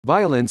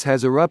Violence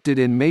has erupted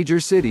in major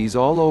cities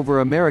all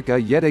over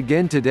America yet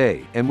again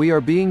today, and we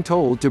are being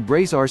told to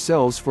brace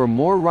ourselves for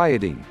more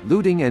rioting,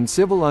 looting and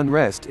civil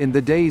unrest in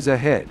the days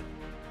ahead.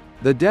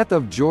 The death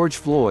of George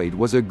Floyd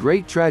was a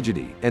great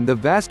tragedy, and the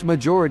vast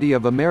majority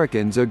of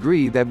Americans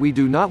agree that we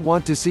do not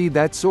want to see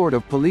that sort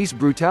of police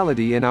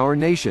brutality in our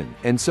nation,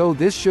 and so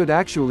this should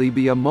actually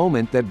be a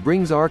moment that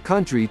brings our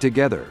country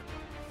together.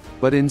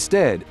 But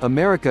instead,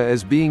 America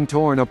is being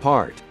torn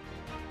apart.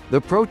 The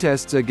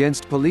protests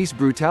against police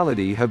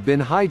brutality have been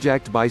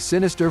hijacked by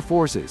sinister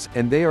forces,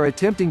 and they are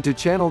attempting to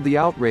channel the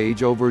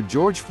outrage over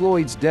George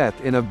Floyd's death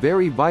in a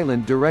very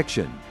violent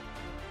direction.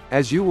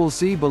 As you will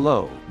see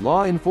below,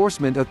 law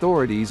enforcement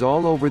authorities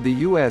all over the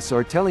U.S.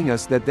 are telling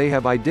us that they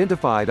have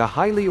identified a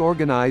highly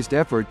organized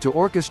effort to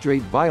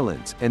orchestrate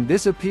violence, and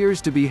this appears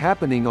to be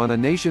happening on a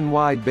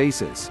nationwide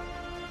basis.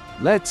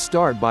 Let's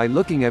start by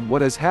looking at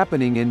what is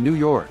happening in New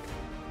York.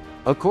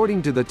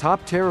 According to the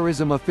top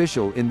terrorism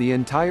official in the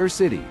entire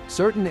city,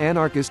 certain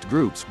anarchist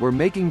groups were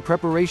making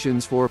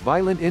preparations for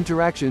violent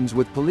interactions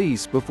with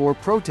police before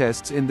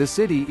protests in the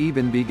city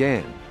even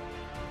began.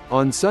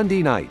 On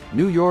Sunday night,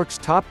 New York's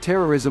top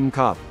terrorism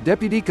cop,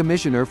 Deputy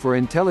Commissioner for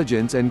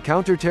Intelligence and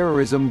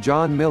Counterterrorism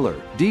John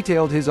Miller,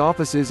 detailed his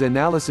office's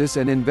analysis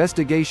and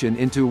investigation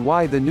into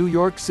why the New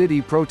York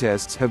City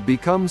protests have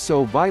become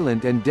so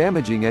violent and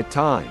damaging at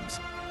times.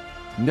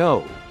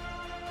 No.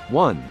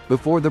 1.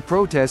 Before the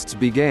protests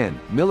began,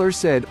 Miller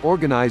said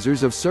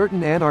organizers of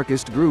certain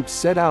anarchist groups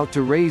set out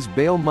to raise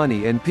bail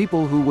money, and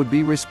people who would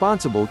be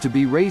responsible to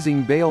be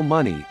raising bail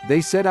money, they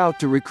set out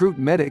to recruit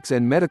medics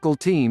and medical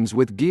teams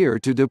with gear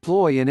to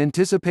deploy in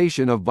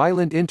anticipation of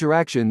violent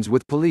interactions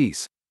with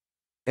police.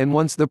 And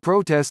once the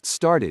protests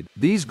started,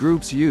 these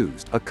groups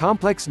used a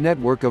complex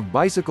network of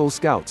bicycle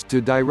scouts to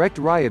direct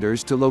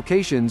rioters to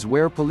locations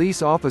where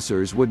police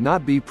officers would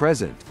not be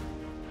present.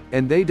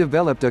 And they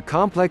developed a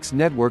complex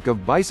network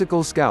of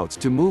bicycle scouts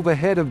to move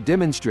ahead of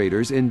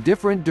demonstrators in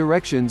different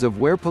directions of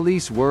where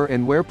police were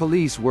and where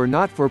police were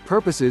not, for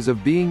purposes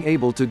of being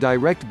able to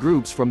direct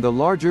groups from the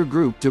larger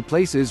group to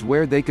places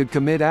where they could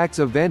commit acts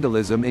of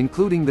vandalism,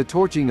 including the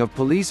torching of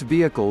police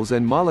vehicles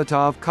and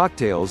Molotov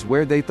cocktails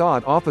where they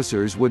thought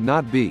officers would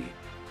not be.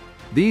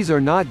 These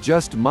are not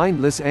just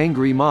mindless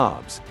angry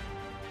mobs.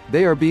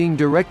 They are being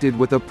directed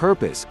with a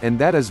purpose, and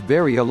that is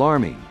very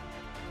alarming.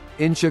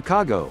 In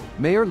Chicago,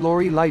 Mayor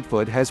Lori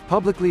Lightfoot has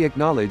publicly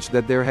acknowledged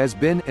that there has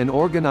been an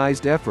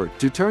organized effort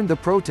to turn the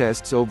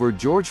protests over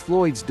George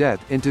Floyd's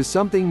death into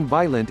something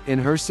violent in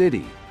her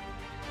city.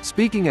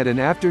 Speaking at an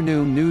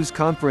afternoon news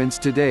conference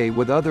today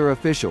with other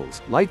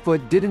officials,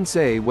 Lightfoot didn't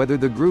say whether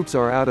the groups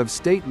are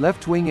out-of-state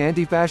left-wing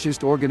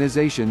anti-fascist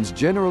organizations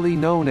generally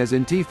known as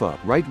Antifa,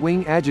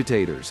 right-wing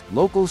agitators,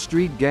 local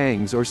street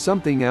gangs, or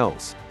something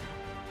else.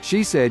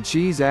 She said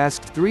she's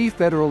asked 3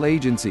 federal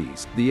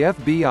agencies, the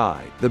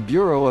FBI, the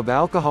Bureau of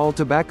Alcohol,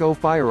 Tobacco,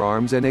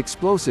 Firearms and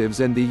Explosives,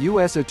 and the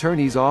U.S.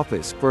 Attorney's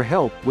Office, for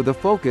help with a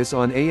focus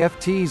on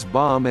AFT's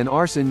bomb and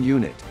arson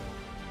unit.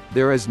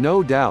 There is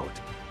no doubt.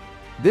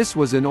 This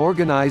was an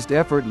organized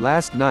effort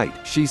last night,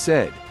 she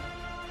said.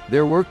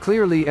 There were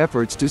clearly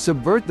efforts to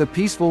subvert the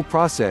peaceful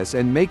process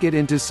and make it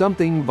into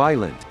something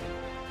violent.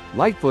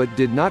 Lightfoot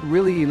did not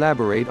really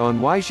elaborate on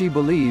why she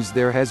believes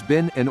there has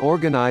been an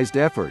organized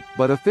effort,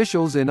 but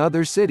officials in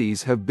other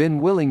cities have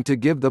been willing to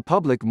give the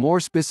public more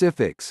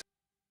specifics.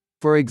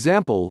 For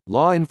example,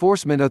 law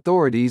enforcement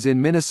authorities in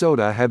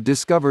Minnesota have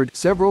discovered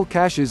several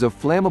caches of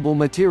flammable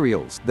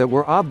materials that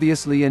were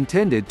obviously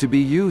intended to be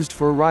used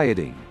for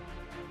rioting.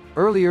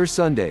 Earlier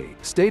Sunday,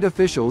 state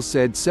officials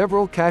said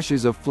several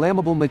caches of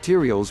flammable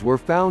materials were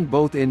found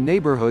both in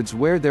neighborhoods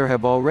where there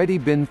have already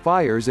been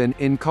fires and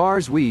in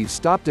cars we've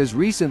stopped as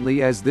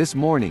recently as this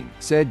morning,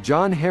 said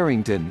John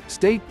Harrington,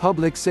 state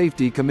public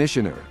safety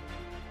commissioner.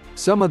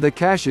 Some of the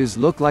caches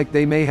look like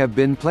they may have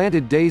been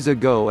planted days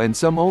ago and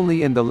some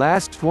only in the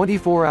last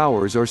 24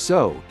 hours or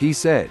so, he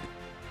said.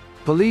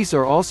 Police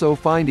are also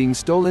finding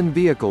stolen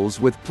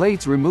vehicles with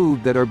plates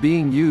removed that are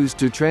being used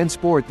to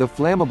transport the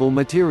flammable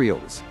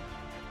materials.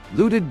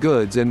 Looted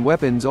goods and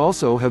weapons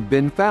also have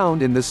been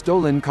found in the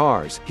stolen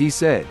cars, he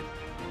said.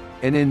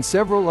 And in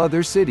several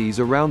other cities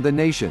around the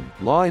nation,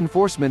 law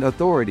enforcement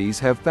authorities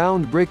have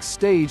found bricks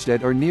staged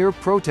at or near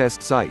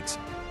protest sites.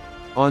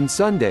 On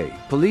Sunday,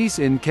 police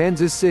in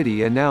Kansas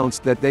City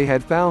announced that they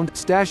had found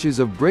stashes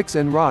of bricks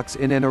and rocks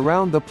in and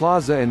around the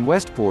plaza and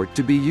Westport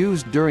to be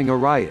used during a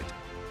riot.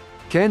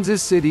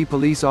 Kansas City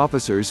police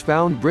officers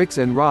found bricks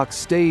and rocks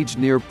staged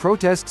near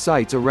protest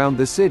sites around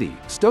the city,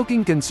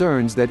 stoking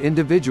concerns that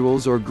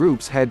individuals or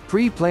groups had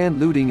pre-planned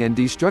looting and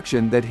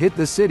destruction that hit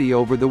the city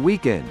over the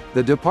weekend,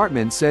 the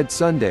department said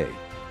Sunday.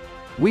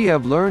 We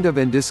have learned of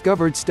and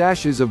discovered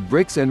stashes of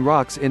bricks and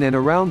rocks in and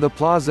around the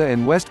plaza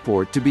and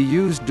Westport to be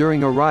used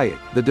during a riot,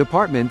 the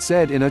department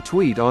said in a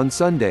tweet on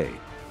Sunday.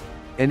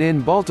 And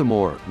in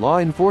Baltimore, law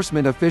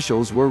enforcement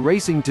officials were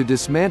racing to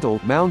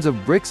dismantle mounds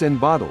of bricks and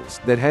bottles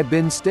that had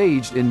been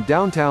staged in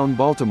downtown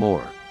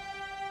Baltimore.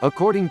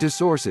 According to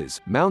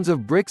sources, mounds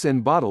of bricks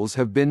and bottles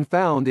have been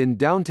found in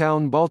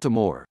downtown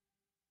Baltimore.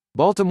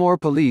 Baltimore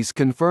police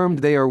confirmed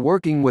they are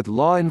working with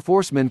law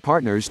enforcement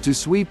partners to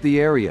sweep the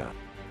area.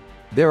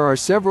 There are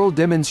several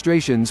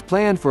demonstrations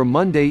planned for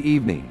Monday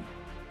evening.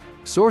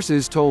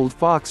 Sources told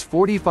Fox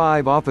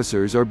 45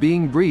 officers are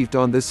being briefed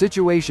on the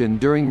situation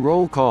during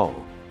roll call.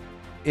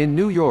 In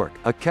New York,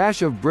 a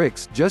cache of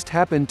bricks just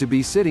happened to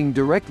be sitting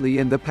directly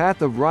in the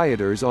path of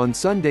rioters on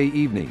Sunday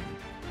evening.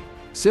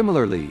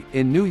 Similarly,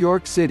 in New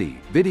York City,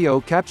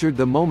 video captured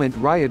the moment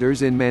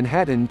rioters in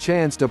Manhattan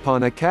chanced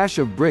upon a cache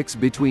of bricks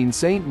between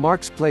St.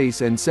 Mark's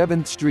Place and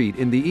 7th Street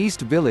in the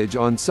East Village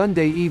on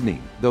Sunday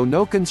evening, though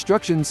no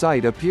construction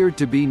site appeared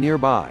to be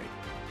nearby.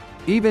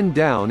 Even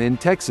down in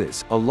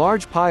Texas, a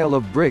large pile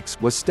of bricks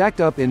was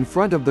stacked up in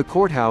front of the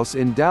courthouse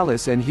in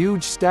Dallas, and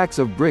huge stacks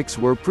of bricks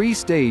were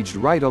pre-staged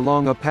right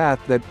along a path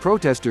that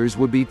protesters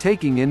would be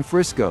taking in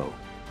Frisco.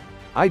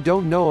 I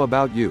don't know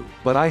about you,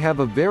 but I have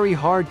a very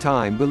hard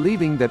time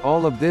believing that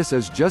all of this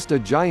is just a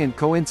giant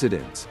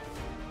coincidence.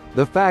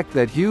 The fact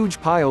that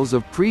huge piles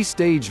of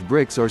pre-staged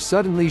bricks are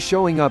suddenly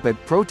showing up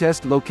at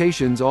protest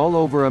locations all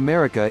over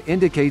America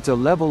indicates a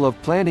level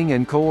of planning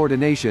and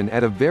coordination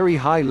at a very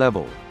high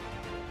level.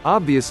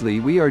 Obviously,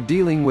 we are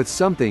dealing with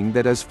something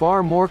that is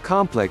far more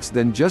complex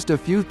than just a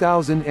few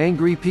thousand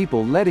angry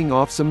people letting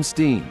off some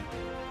steam.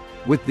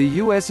 With the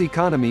U.S.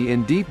 economy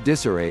in deep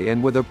disarray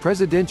and with a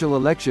presidential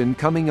election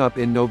coming up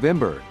in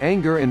November,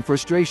 anger and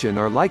frustration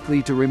are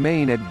likely to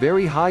remain at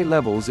very high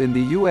levels in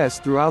the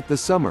U.S. throughout the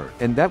summer,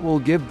 and that will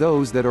give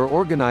those that are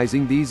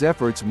organizing these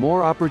efforts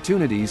more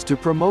opportunities to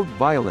promote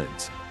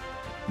violence.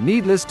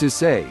 Needless to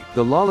say,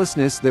 the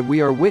lawlessness that we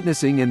are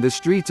witnessing in the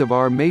streets of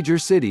our major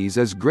cities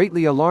is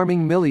greatly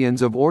alarming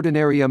millions of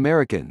ordinary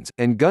Americans,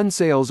 and gun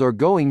sales are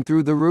going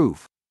through the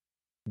roof.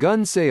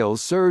 Gun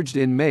sales surged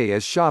in May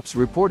as shops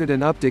reported an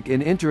uptick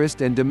in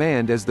interest and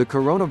demand as the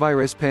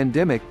coronavirus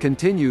pandemic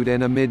continued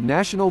and amid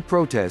national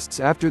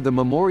protests after the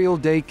Memorial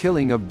Day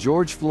killing of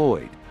George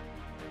Floyd.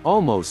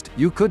 "Almost,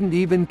 you couldn't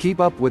even keep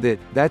up with it,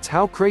 that's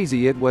how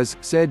crazy it was,"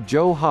 said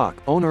Joe Hawk,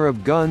 owner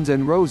of Guns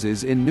N'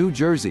 Roses in New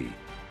Jersey.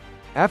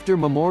 After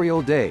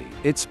Memorial Day,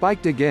 it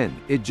spiked again,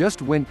 it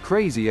just went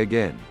crazy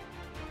again.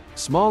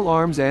 Small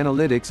Arms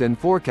Analytics and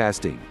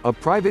Forecasting, a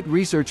private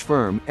research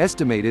firm,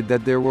 estimated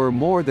that there were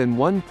more than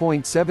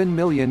 1.7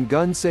 million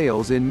gun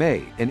sales in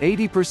May, an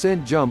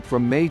 80% jump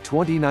from May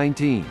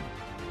 2019.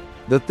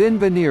 The thin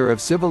veneer of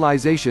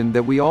civilization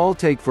that we all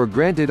take for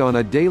granted on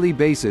a daily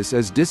basis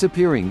is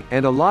disappearing,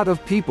 and a lot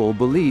of people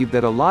believe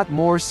that a lot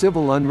more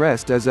civil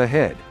unrest is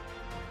ahead.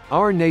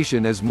 Our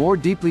nation is more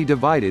deeply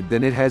divided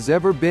than it has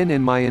ever been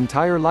in my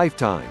entire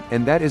lifetime,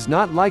 and that is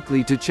not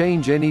likely to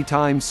change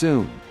anytime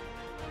soon.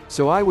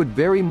 So I would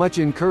very much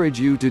encourage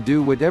you to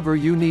do whatever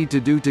you need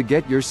to do to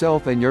get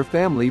yourself and your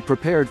family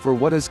prepared for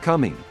what is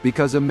coming,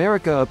 because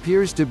America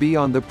appears to be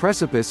on the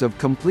precipice of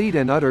complete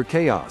and utter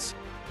chaos.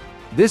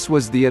 This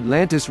was the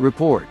Atlantis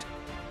Report.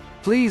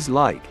 Please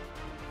like,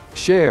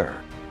 share,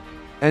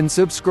 and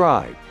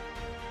subscribe.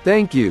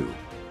 Thank you.